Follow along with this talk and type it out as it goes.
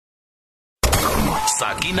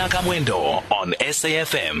Sakina Kamwendo on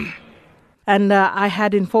SAfm. And I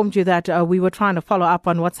had informed you that we were trying to follow up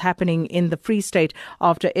on what's happening in the Free State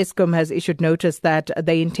after Eskom has issued notice that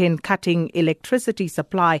they intend cutting electricity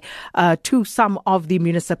supply to some of the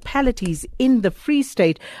municipalities in the Free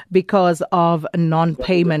State because of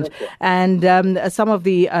non-payment. And some of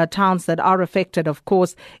the towns that are affected, of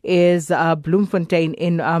course, is Bloemfontein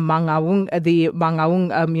in Mangaung, the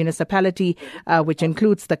Mangaung municipality, which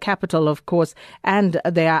includes the capital, of course, and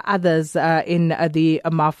there are others in the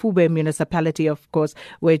Mafube Municipality, of course,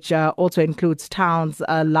 which also includes towns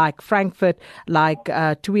like Frankfurt, like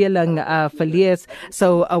Tweeling, Villiers.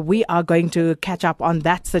 So we are going to catch up on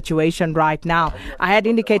that situation right now. I had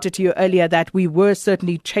indicated to you earlier that we were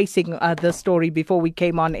certainly chasing this story before we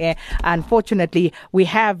came on air. Unfortunately, we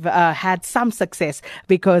have had some success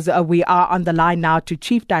because we are on the line now to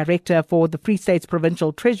Chief Director for the Free State's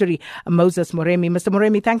Provincial Treasury, Moses Moremi. Mr.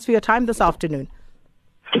 Moremi, thanks for your time this afternoon.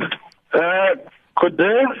 Good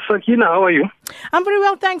day, Sakina. How are you? I'm very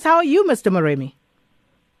well, thanks. How are you, Mr. Moremi?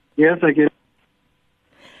 Yes, I can.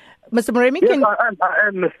 Mr. Moremi, yes, I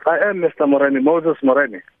am Mr. Moremi, Moses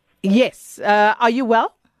Moremi. Yes. Are you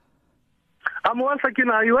well? I'm well,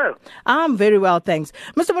 Sakina. Are you well? I'm very well, thanks.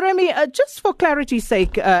 Mr. Moremi, just for clarity's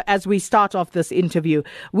sake, as we start off this interview,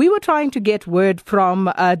 we were trying to get word from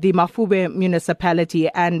the Mafube Municipality,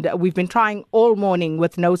 and we've been trying all morning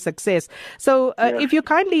with no success. So if you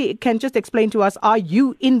kindly can just explain to us, are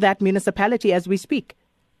you in that municipality as we speak?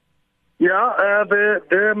 Yeah,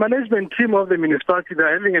 the management team of the municipality,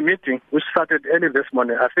 they're having a meeting which started early this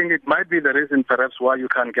morning. I think it might be the reason perhaps why you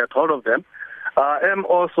can't get hold of them. I am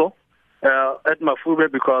also at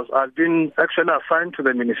Mafube because I've been actually assigned to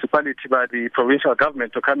the municipality by the provincial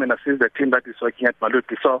government to come and assist the team that is working at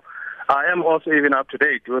Maluti. So I am also even up to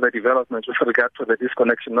date with the developments with regard to the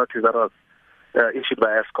disconnection notice that was issued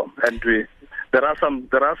by Eskom. And there are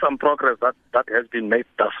some progress that has been made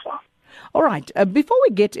thus far. All right. Before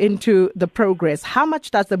we get into the progress, how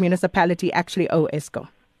much does the municipality actually owe Eskom?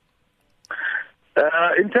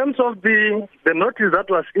 In terms of the notice that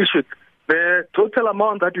was issued, the total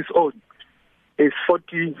amount that is owed is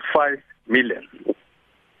 45 million.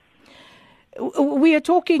 We are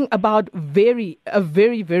talking about a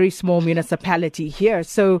very, very small municipality here.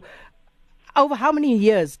 So over how many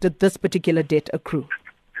years did this particular debt accrue?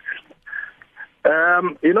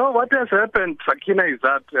 What has happened, Sakina, is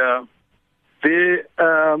that the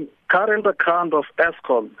current account of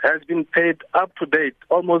Eskom has been paid up to date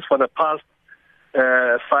almost for the past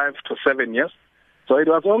 5 to 7 years. So it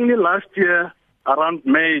was only last year around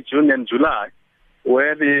May, June and July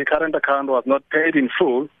where the current account was not paid in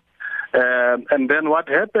full. And then what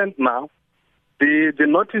happened now, the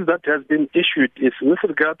notice that has been issued is with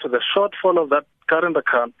regard to the shortfall of that current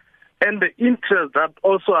account and the interest that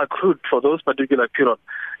also accrued for those particular periods.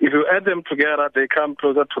 If you add them together, they come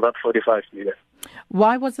closer to that 45 million.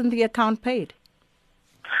 Why wasn't the account paid?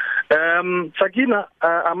 Sakina,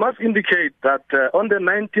 I must indicate that on the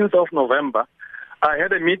 19th of November, I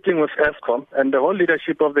had a meeting with Eskom and the whole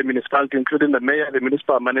leadership of the municipality, including the mayor, the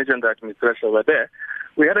municipal manager and the administration were there.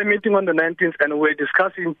 We had a meeting on the 19th and we were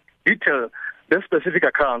discussing detail the specific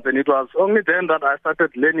accounts, and it was only then that I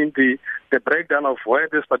started learning the breakdown of where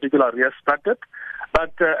this particular arrears started.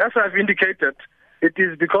 But as I've indicated, it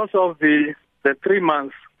is because of the 3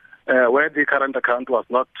 months where the current account was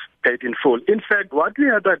not paid in full. In fact, what we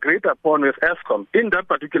had agreed upon with Eskom in that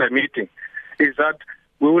particular meeting is that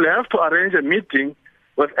we will have to arrange a meeting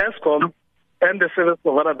with Eskom and the service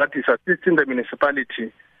provider that is assisting the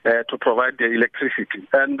municipality to provide the electricity.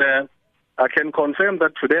 And I can confirm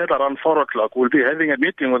that today at around 4 o'clock, we'll be having a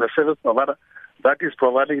meeting with the service provider that is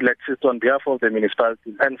providing electricity on behalf of the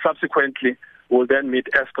municipality. And subsequently, we'll then meet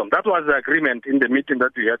Eskom. That was the agreement in the meeting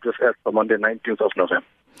that we had with Eskom on the 19th of November.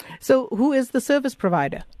 So who is the service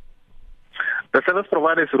provider? The service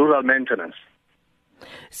provider is Rural Maintenance.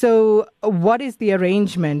 So what is the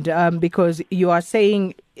arrangement? Because you are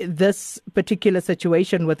saying this particular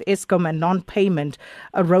situation with Eskom and non-payment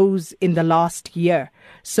arose in the last year.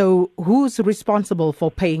 So who's responsible for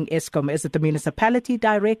paying Eskom? Is it the municipality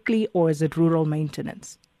directly or is it Rural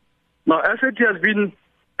Maintenance? Now, as it has been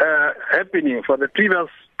happening for the previous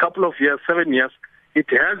couple of years, 7 years, it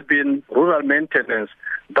has been Rural Maintenance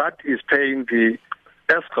that is paying the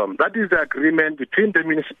Eskom. That is the agreement between the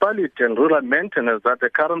municipality and Rural Maintenance that the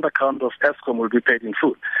current account of Eskom will be paid in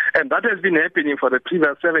full. And that has been happening for the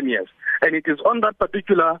previous 7 years. And it is on that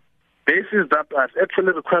particular basis that I've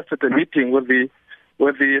actually requested a meeting with the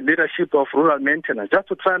leadership of Rural Maintenance just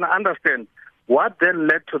to try and understand what then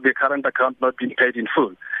led to the current account not being paid in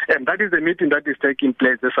full. And that is the meeting that is taking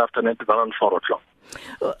place this afternoon at around 4 o'clock.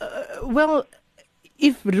 Well,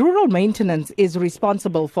 if rural maintenance is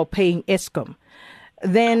responsible for paying Eskom,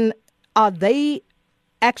 then are they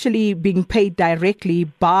actually being paid directly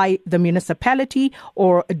by the municipality,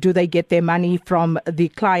 or do they get their money from the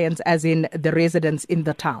clients, as in the residents in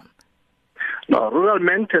the town? No, rural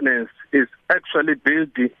maintenance is actually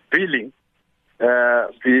billing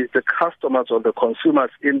the customers or the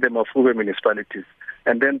consumers in the Mafube municipalities.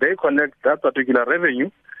 And then they collect that particular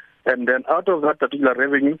revenue, and then out of that particular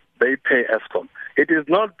revenue, they pay Eskom. It is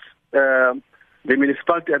not the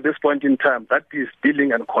municipality at this point in time that is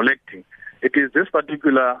billing and collecting. It is this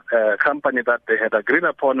particular company that they had agreed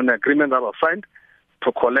upon an agreement that was signed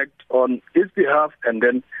to collect on its behalf and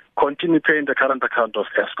then continue paying the current account of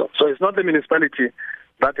Eskom. So it's not the municipality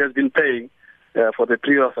that has been paying for the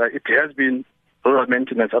previous. It has been rural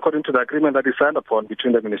maintenance according to the agreement that is signed upon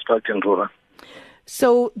between the municipality and rural.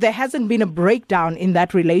 So there hasn't been a breakdown in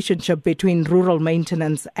that relationship between rural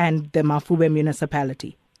maintenance and the Mafube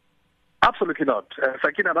municipality? Absolutely not.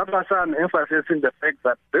 Sakina, that was an emphasizing the fact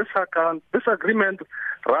that this agreement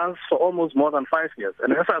runs for almost more than 5 years.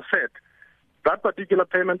 And as I've said, that particular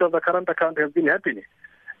payment of the current account has been happening.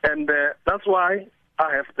 And that's why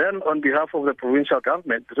I have then, on behalf of the provincial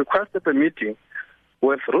government, requested a meeting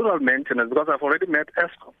with rural maintenance, because I've already met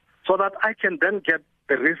Eskom, so that I can then get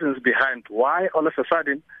the reasons behind why all of a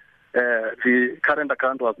sudden the current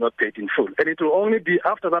account was not paid in full. And it will only be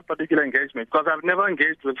after that particular engagement, because I've never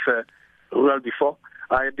engaged with rural before.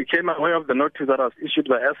 I became aware of the notice that was issued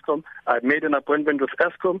by Eskom. I made an appointment with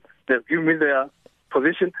Eskom. They've given me their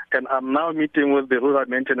position, and I'm now meeting with the rural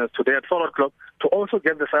maintenance today at 4 o'clock to also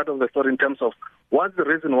get the side of the story in terms of what's the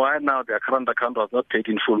reason why now their current account was not paid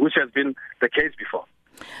in full, which has been the case before.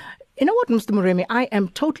 You know what, Mr. Moremi, I am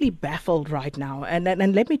totally baffled right now, and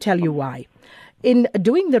let me tell you why. In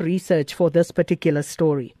doing the research for this particular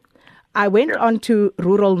story, I went onto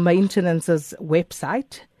Rural Maintenance's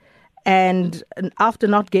website, and after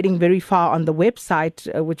not getting very far on the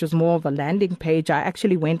website, which was more of a landing page, I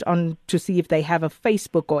actually went on to see if they have a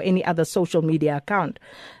Facebook or any other social media account.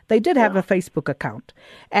 They did have a Facebook account.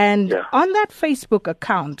 And on that Facebook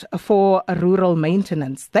account for rural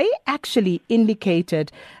maintenance, they actually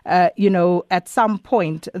indicated, at some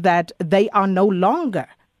point that they are no longer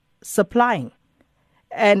supplying.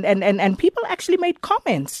 And people actually made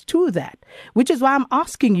comments to that, which is why I'm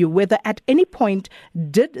asking you whether at any point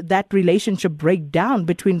did that relationship break down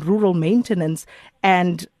between rural maintenance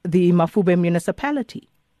and the Mafube municipality?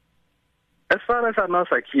 As far as I know,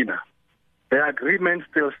 Sakina, the agreement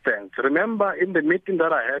still stands. Remember, in the meeting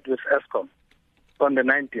that I had with Eskom on the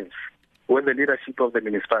 19th, with the leadership of the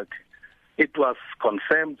municipality, it was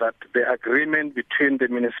confirmed that the agreement between the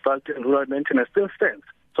municipality and rural maintenance still stands.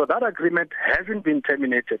 So that agreement hasn't been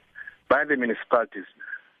terminated by the municipalities.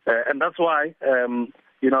 And that's why,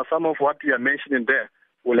 some of what you are mentioning there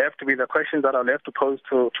will have to be the questions that I'll have to pose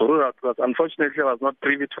to rural, because unfortunately I was not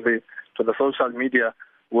privy to the social media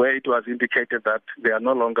where it was indicated that they are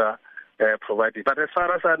no longer provided. But as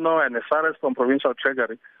far as I know, and as far as from Provincial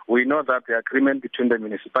Treasury, we know that the agreement between the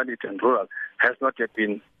municipality and rural has not yet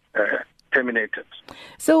been terminated.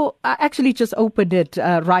 So I actually just opened it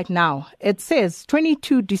right now. It says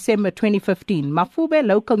 22 December 2015, Mafube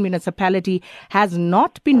Local Municipality has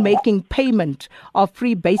not been making payment of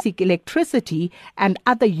free basic electricity and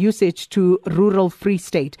other usage to rural Free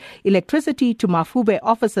State. Electricity to Mafube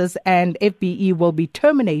officers and FBE will be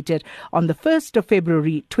terminated on the 1st of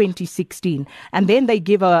February 2016. And then they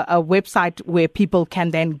give a website where people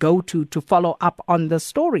can then go to follow up on the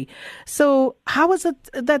story. So how is it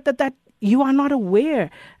that you are not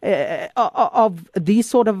aware of these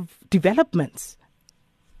sort of developments?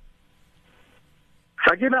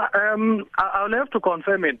 Sakina, I'll have to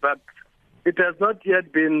confirm it, but it has not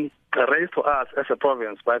yet been raised to us as a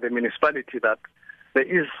province by the municipality that there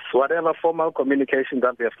is whatever formal communication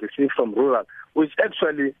that we have received from rural, which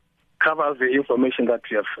actually covers the information that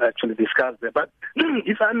we have actually discussed there. But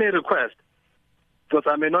if I may request, because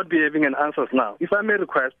I may not be having an answer now, if I may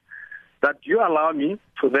request that you allow me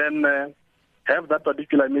to then have that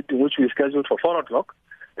particular meeting, which we scheduled for 4 o'clock,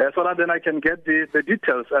 so that then I can get the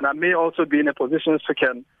details, and I may also be in a position to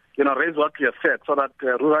can, raise what we have said, so that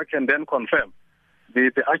rural can then confirm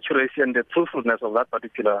the accuracy and the truthfulness of that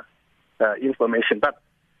particular information. But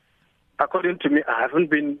according to me, I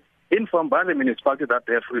haven't been informed by the municipality that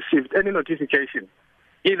they have received any notification,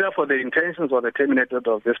 either for the intentions or the terminated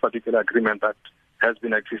of this particular agreement that has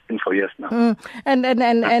been existing for years now.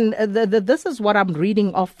 This is what I'm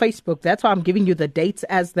reading off Facebook. That's why I'm giving you the dates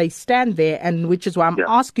as they stand there, and which is why I'm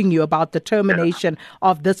asking you about the termination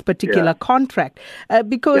of this particular contract.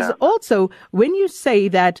 Because also, when you say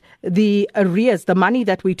that the arrears, the money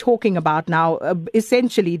that we're talking about now,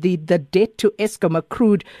 essentially the debt to Eskom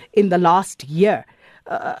accrued in the last year,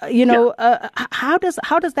 how does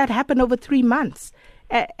that happen over 3 months?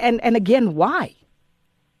 And again, why?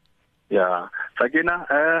 Yeah, Sakina,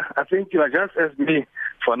 I think you are just as me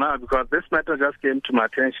for now, because this matter just came to my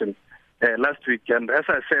attention last week. And as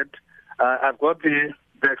I said, I've got the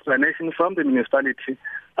explanation from the municipality.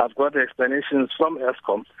 I've got the explanations from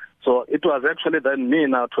Eskom. So it was actually then me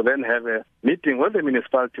now to then have a meeting with the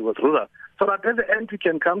municipality, with rural, so that at the end we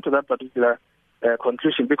can come to that particular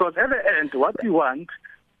conclusion. Because at the end, what we want,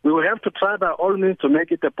 we will have to try by all means to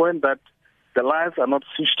make it a point that the lights are not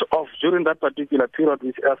switched off during that particular period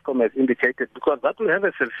which Eskom has indicated, because that will have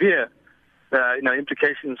a severe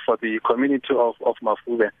implications for the community of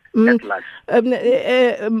Mafube at large.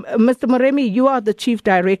 Mr. Moremi, you are the Chief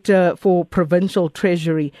Director for Provincial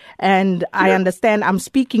Treasury, and I understand I'm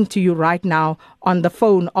speaking to you right now on the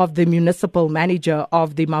phone of the municipal manager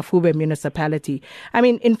of the Mafube Municipality. I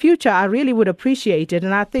mean, in future, I really would appreciate it,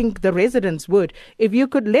 and I think the residents would, if you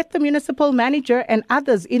could let the municipal manager and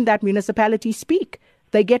others in that municipality speak.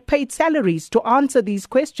 They get paid salaries to answer these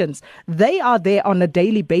questions. They are there on a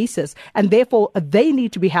daily basis, and therefore they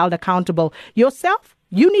need to be held accountable. Yourself,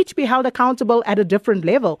 you need to be held accountable at a different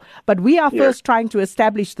level. But we are first trying to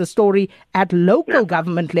establish the story at local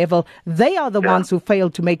government level. They are the ones who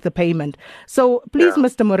failed to make the payment. So please,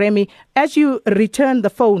 Mr. Moremi, as you return the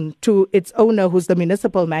phone to its owner, who's the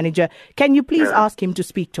municipal manager, can you please ask him to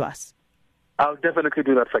speak to us? I'll definitely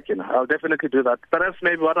do that, Sakina. I'll definitely do that. Perhaps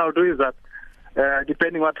maybe what I'll do is that,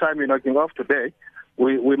 depending what time you're knocking off today,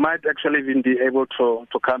 we might actually even be able to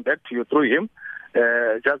come back to you through him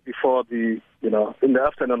just before in the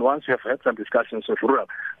afternoon, once you have had some discussions with rural.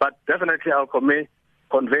 But definitely I'll convey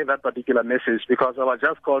that particular message, because I was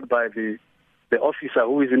just called by the officer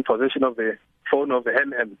who is in possession of the phone of the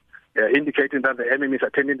MM, indicating that the MM is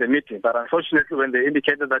attending the meeting. But unfortunately, when they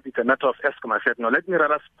indicated that it's a matter of Eskom, I said, no, let me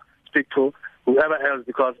rather speak to whoever else,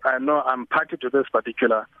 because I know I'm party to this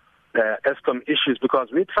particular Eskom issues, because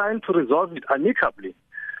we're trying to resolve it amicably.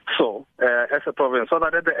 So, as a province, so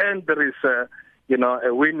that at the end there is, a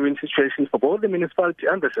win-win situation for both the municipality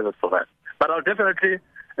and the service provider. But I'll definitely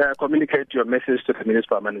communicate your message to the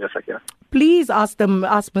municipal manager, Sakina. Please ask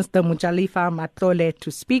Mr. Mujalifa Matlole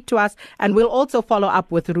to speak to us, and we'll also follow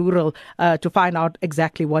up with rural to find out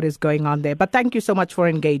exactly what is going on there. But thank you so much for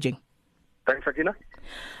engaging. Thanks, Sakina.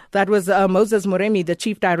 That was Moses Moremi, the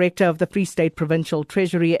Chief Director of the Free State Provincial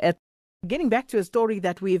Treasury. Getting back to a story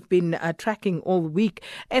that we've been tracking all week,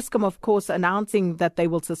 Eskom, of course, announcing that they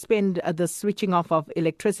will suspend the switching off of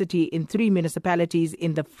electricity in 3 municipalities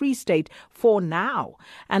in the Free State for now.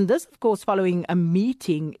 And this, of course, following a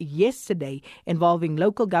meeting yesterday involving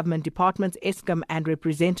local government departments, Eskom, and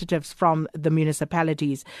representatives from the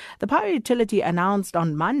municipalities. The power utility announced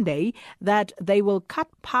on Monday that they will cut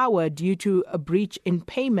power due to a breach in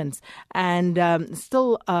payments. And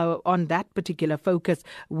still on that particular focus,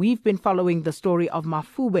 we've been following the story of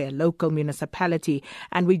Mafube Local Municipality.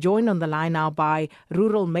 And we joined on the line now by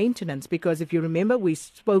Rural Maintenance, because if you remember, we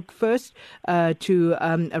spoke first to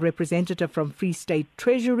a representative from Free State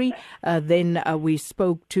Treasury. Then we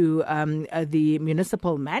spoke to the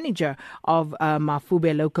municipal manager of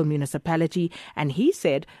Mafube Local Municipality. And he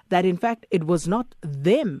said that, in fact, it was not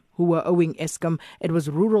them who were owing Eskom. It was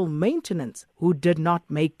Rural Maintenance who did not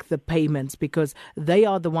make the payments, because they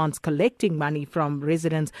are the ones collecting money from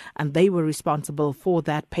residents, and they were responsible for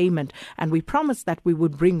that payment. And we promised that we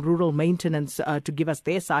would bring Rural Maintenance to give us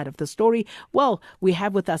their side of the story. Well, we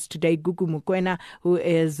have with us today Gugu Mokoena, who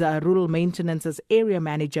is Rural Maintenance's area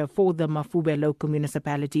manager for the Mafube Local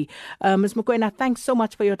Municipality. Ms. Mokoena, thanks so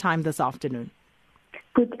much for your time this afternoon.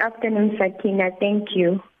 Good afternoon, Sakina. Thank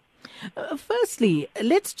you. Firstly,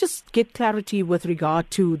 let's just get clarity with regard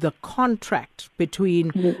to the contract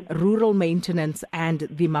between Rural Maintenance and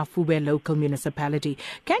the Mafube Local Municipality.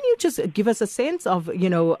 Can you just give us a sense of,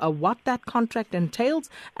 what that contract entails?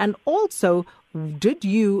 And also, did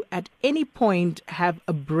you at any point have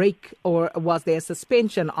a break, or was there a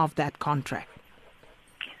suspension of that contract?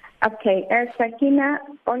 Okay, Sakina,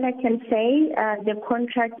 all I can say, the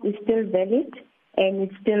contract is still valid and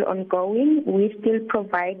it's still ongoing. We're still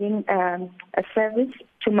providing a service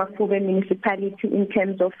to Mafube Municipality in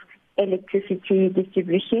terms of electricity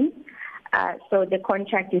distribution. So the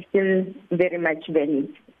contract is still very much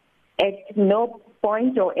valid. At no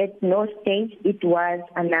point or at no stage it was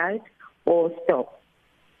annulled or stop.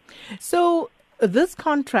 So this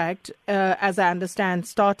contract, as I understand,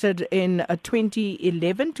 started in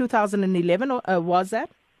 2011, was that?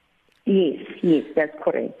 Yes, that's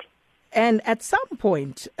correct. And at some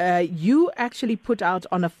point, you actually put out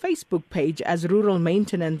on a Facebook page as Rural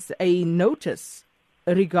Maintenance a notice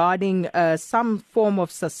regarding some form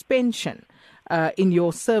of suspension in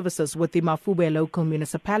your services with the Mafube Local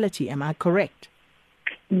Municipality. Am I correct?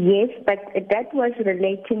 Yes, but that was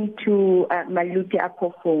relating to Maluti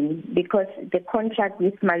Apofung, because the contract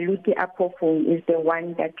with Maluti Apofung is the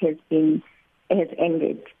one that has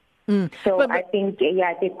ended. So but I think,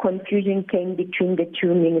 the confusion came between the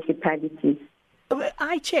two municipalities.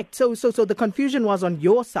 I checked. So the confusion was on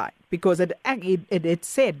your side because it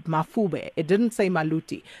said Mafube. It didn't say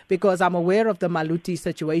Maluti, because I'm aware of the Maluti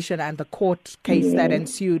situation and the court case that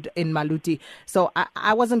ensued in Maluti. So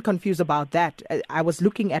I wasn't confused about that. I was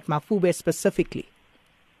looking at Mafube specifically.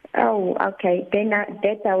 Oh, okay. Then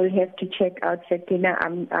that I will have to check out, Sakina.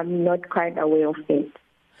 I'm not quite aware of it.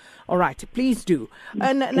 All right, please do.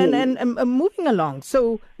 And moving along.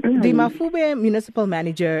 So the Mafube municipal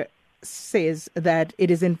manager says that it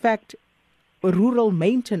is in fact rural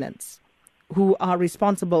maintenance who are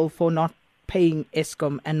responsible for not paying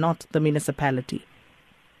Eskom and not the municipality.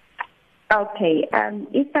 Okay,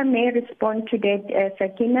 if I may respond to that,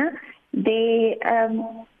 Sakina, the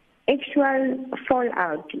actual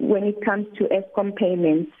fallout when it comes to Eskom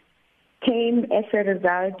payments came as a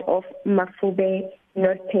result of Mafube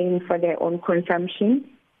not paying for their own consumption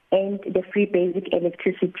and the free basic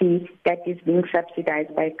electricity that is being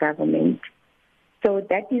subsidized by government. So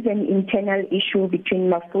that is an internal issue between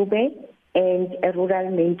Mafube and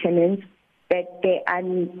rural maintenance, that there are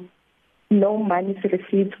no money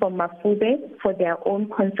received from Mafube for their own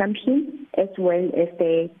consumption as well as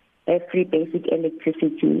the free basic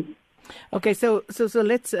electricity. Okay, so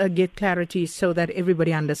let's get clarity so that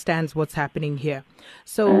everybody understands what's happening here.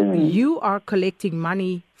 So you are collecting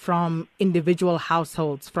money from individual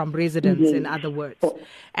households, from residents, in other words,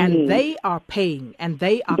 and they are paying, and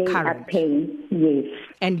they are current. Are paying, yes.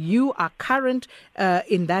 And you are current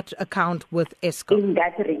in that account with Eskom. In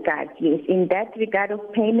that regard, yes. In that regard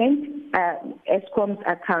of payment, Eskom's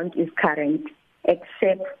account is current,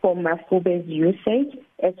 except for Mafube's usage,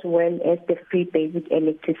 as well as the free basic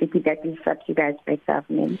electricity that is subsidized by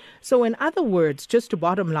government. So in other words, just to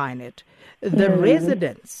bottom line it, the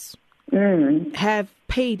residents have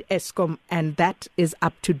paid Eskom, and that is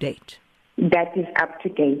up to date. That is up to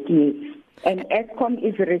date, yes. And Eskom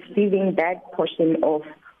is receiving that portion of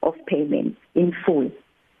payment in full.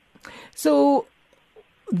 So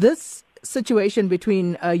this situation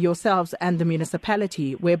between yourselves and the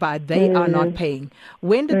municipality, whereby they are not paying,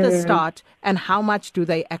 when did this start, and how much do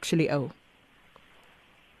they actually owe?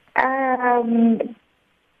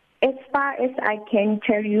 As far as I can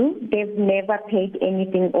tell you, they've never paid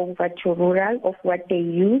anything over to rural of what they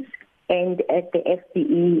use, and at the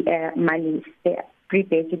FBE money, the free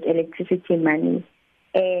basic electricity money.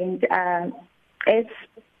 And as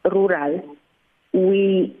rural,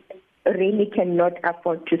 we really cannot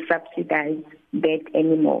afford to subsidize that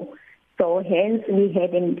anymore. So hence we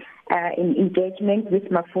had an engagement with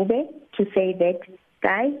Mafube to say that,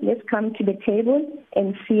 guys, let's come to the table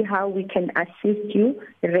and see how we can assist you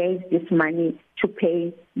raise this money to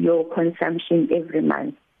pay your consumption every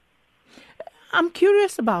month. I'm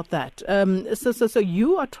curious about that. So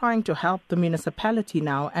you are trying to help the municipality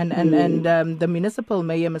now, and the municipal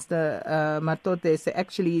mayor, Mr. Matote,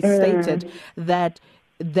 actually stated that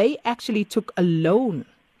they actually took a loan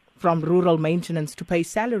from rural maintenance to pay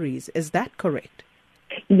salaries. Is that correct?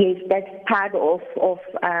 Yes, that's part of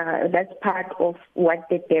what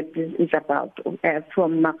the debt is about,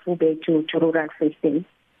 from Mafube to Rural Free State.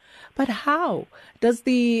 But how does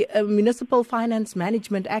the Municipal Finance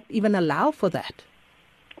Management Act even allow for that?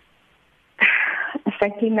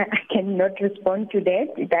 Sakina, I cannot respond to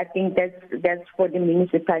that. I think that's for the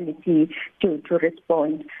municipality to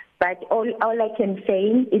respond. But all I can say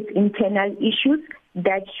is it's internal issues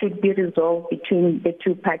that should be resolved between the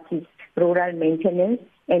two parties, rural maintenance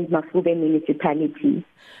and Mafube Municipality.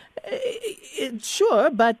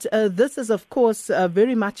 Sure, but this is, of course,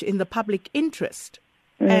 very much in the public interest.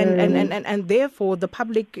 And therefore, the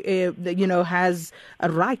public, has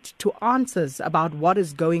a right to answers about what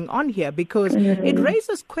is going on here, because it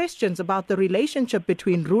raises questions about the relationship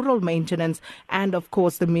between rural maintenance and, of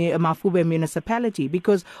course, the Mafube Municipality.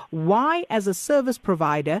 Because why, as a service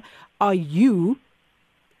provider, are you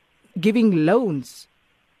giving loans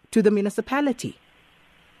to the municipality?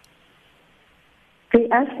 They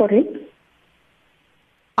ask for it.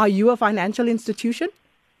 Are you a financial institution?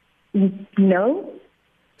 No.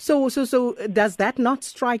 So does that not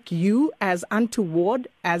strike you as untoward,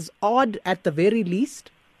 as odd at the very least?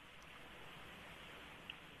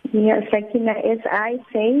 Yes, Sakina, as I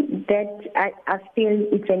say, that I feel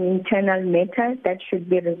it's an internal matter that should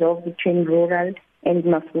be resolved between rural and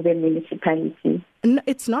Mafube Municipality. No,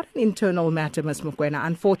 it's not an internal matter, Ms. Mokoena,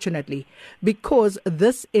 unfortunately, because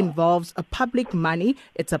this involves a public money.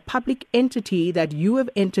 It's a public entity that you have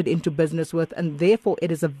entered into business with, and therefore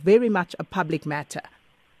it is very much a public matter.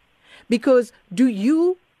 Because do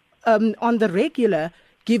you, on the regular,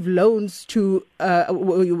 give loans to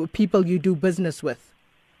people you do business with?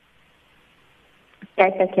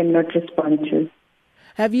 That I cannot respond to.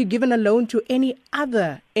 Have you given a loan to any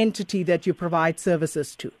other entity that you provide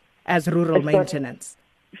services to as rural maintenance?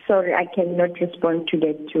 Sorry, I cannot respond to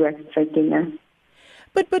that to us, Sakina.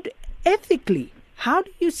 But ethically, how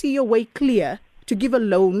do you see your way clear to give a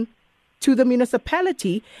loan to the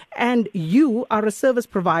municipality and you are a service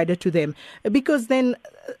provider to them? Because then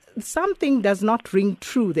something does not ring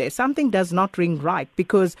true there. Something does not ring right,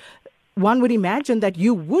 because one would imagine that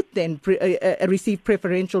you would then receive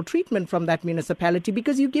preferential treatment from that municipality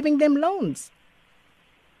because you're giving them loans.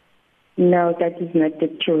 No, that is not the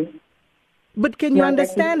truth. But can you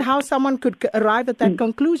understand how someone could arrive at that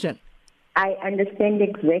conclusion? I understand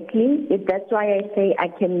exactly. That's why I say I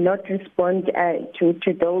cannot respond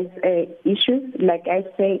to those issues. Like I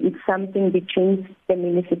say, it's something between the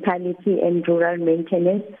municipality and rural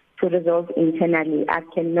maintenance to resolve internally. I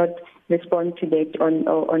cannot respond to that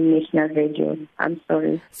on national radio. I'm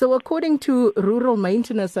sorry. So according to rural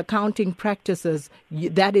maintenance accounting practices,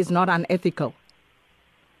 that is not unethical?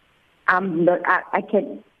 I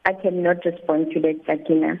cannot respond to that,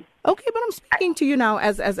 Sakina. Okay, but I'm speaking to you now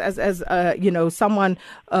as someone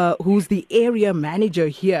who's the area manager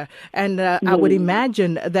here, and I would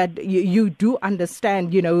imagine that you do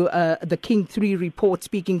understand, the King 3 report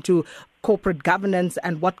speaking to corporate governance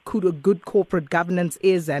and what could a good corporate governance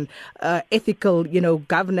is, and ethical,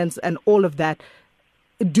 governance and all of that.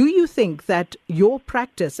 Do you think that your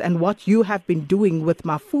practice and what you have been doing with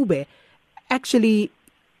Mafube actually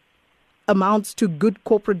amounts to good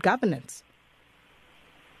corporate governance?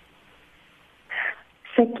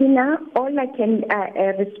 Sakina, all I can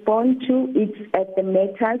respond to is the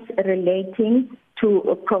matters relating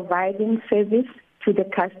to providing service to the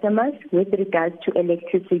customers with regards to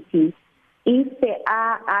electricity. If there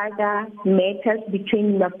are other matters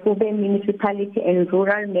between Mafube Municipality and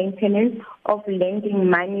rural maintenance of lending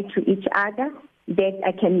money to each other, that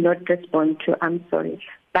I cannot respond to. I'm sorry.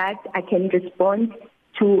 But I can respond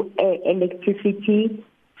to electricity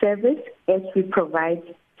service as we provide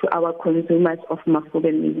to our consumers of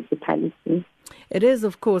Mafube Municipality. It is,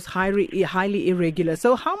 of course, highly irregular.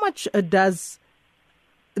 So how much does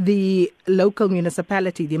the local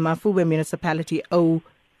municipality, the Mafube Municipality, owe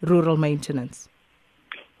rural maintenance?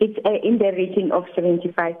 It's in the region of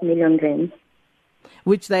 75 million rand.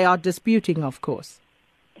 Which they are disputing, of course.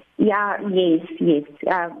 Yeah, yes.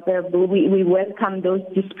 We welcome those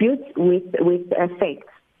disputes with facts.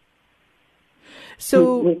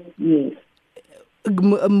 So, yes.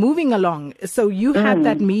 Moving along, so you had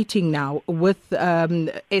that meeting now with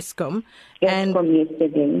Eskom. Eskom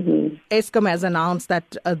yesterday, yes. Eskom has announced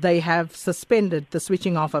that they have suspended the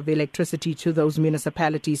switching off of electricity to those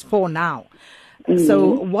municipalities for now. So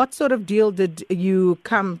what sort of deal did you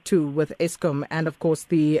come to with Eskom and, of course,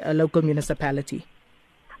 the local municipality?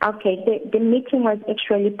 Okay, the meeting was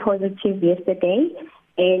actually positive yesterday,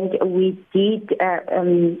 and we did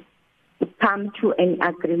come to an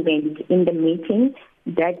agreement in the meeting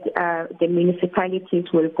that the municipalities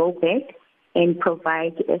will go back and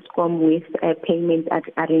provide Eskom with payment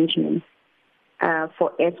arrangements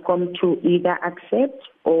for Eskom to either accept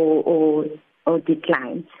or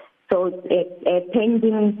decline. So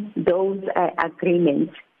pending those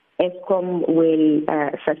agreements, Eskom will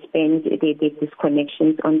suspend the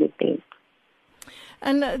disconnections on the day.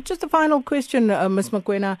 And just a final question, Ms.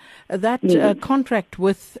 Mokoena, that contract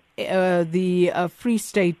with the Free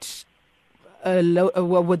State,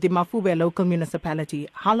 with the Mafube Local Municipality,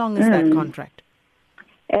 how long is that contract?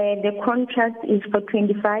 The contract is for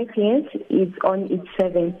 25 years. It's on its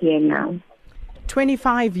 7th year now.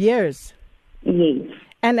 25 years? Yes.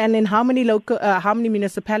 And in how many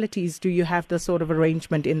municipalities do you have this sort of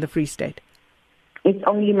arrangement in the Free State? It's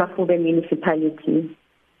only Mafube Municipality.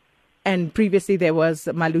 And previously there was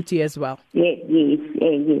Maluti as well? Yes,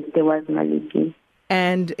 there was Maluti.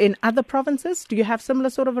 And in other provinces, do you have similar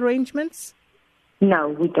sort of arrangements? No,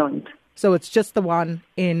 we don't. So it's just the one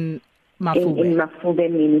in Mafube? In Mafube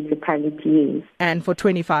Municipality, yes. And for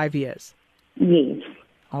 25 years? Yes.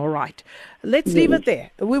 All right. Let's leave it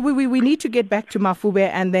there. We need to get back to Mafube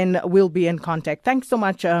and then we'll be in contact. Thanks so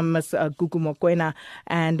much, Ms. Gugu Mokoena,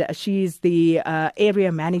 and she's the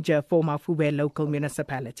area manager for Mafube Local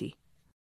Municipality.